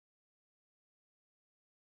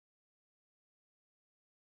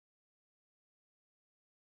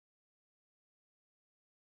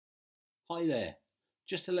Hi there.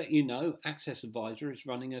 Just to let you know, AccessAdvisr is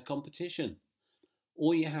running a competition.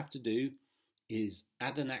 All you have to do is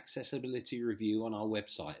add an accessibility review on our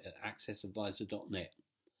website at accessadvisor.net.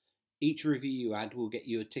 Each review you add will get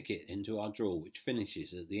you a ticket into our draw, which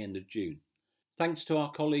finishes at the end of June. Thanks to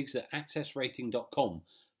our colleagues at accessrating.com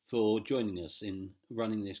for joining us in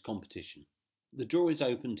running this competition. The draw is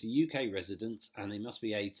open to UK residents and they must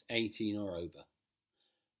be 18 or over.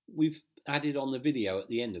 We've added on the video at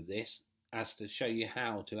the end of this as to show you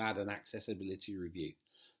how to add an accessibility review.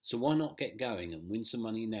 So why not get going and win some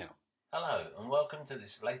money now? Hello and welcome to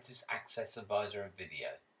this latest AccessAdvisr video.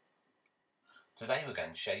 Today we're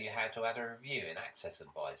going to show you how to add a review in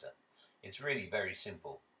AccessAdvisr. It's really very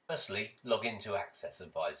simple. Firstly, log into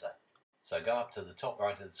AccessAdvisr. So go up to the top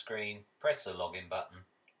right of the screen, press the login button,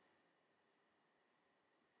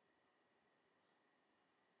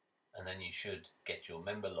 and then you should get your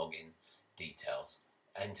member login details.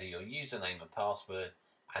 Enter your username and password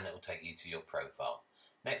and it will take you to your profile.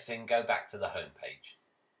 Next thing, go back to the home page.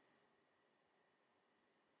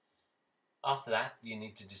 After that, you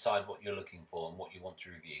need to decide what you're looking for and what you want to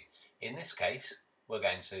review. In this case, we're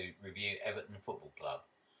going to review Everton Football Club.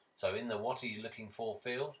 So in the what are you looking for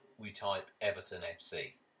field, we type Everton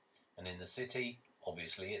FC. And in the city,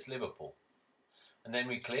 obviously it's Liverpool. And then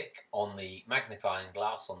we click on the magnifying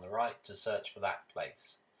glass on the right to search for that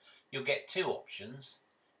place. You'll get two options.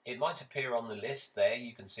 It might appear on the list there,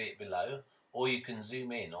 you can see it below, or you can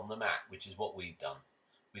zoom in on the map, which is what we've done.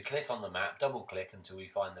 We click on the map, double click until we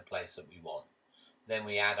find the place that we want. Then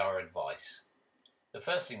we add our advice. The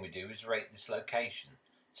first thing we do is rate this location.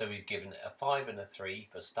 So we've given it a 5 and a 3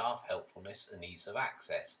 for staff helpfulness and ease of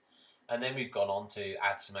access. And then we've gone on to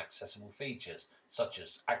add some accessible features, such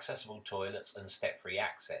as accessible toilets and step-free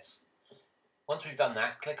access. Once we've done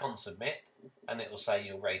that, click on submit and it will say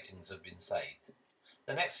your ratings have been saved.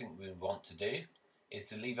 The next thing we want to do is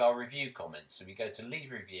to leave our review comments. So we go to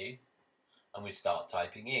leave review and we start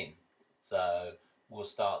typing in. So we'll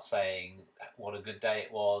start saying what a good day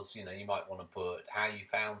it was. You know, you might want to put how you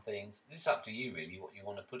found things. It's up to you really what you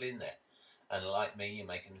want to put in there. And like me, you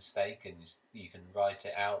make a mistake and you can write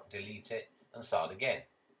it out, delete it and start again.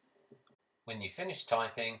 When you finish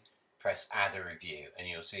typing, press add a review and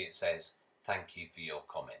you'll see it says thank you for your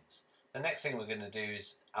comments. The next thing we're going to do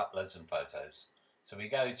is upload some photos. So we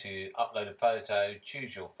go to upload a photo,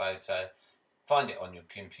 choose your photo, find it on your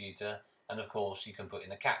computer, and of course you can put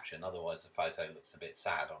in a caption, otherwise the photo looks a bit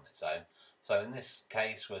sad on its own. So in this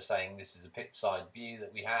case we're saying this is a pitch side view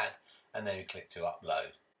that we had, and then we click to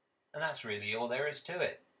upload. And that's really all there is to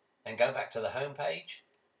it. Then go back to the home page,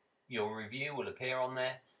 your review will appear on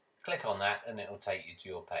there, click on that and it will take you to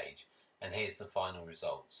your page. And here's the final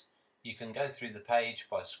results. You can go through the page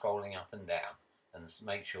by scrolling up and down and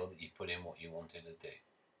make sure that you've put in what you wanted to do.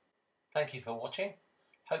 Thank you for watching.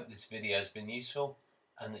 Hope this video has been useful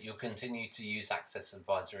and that you'll continue to use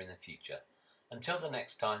AccessAdvisr in the future. Until the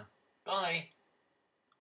next time, bye!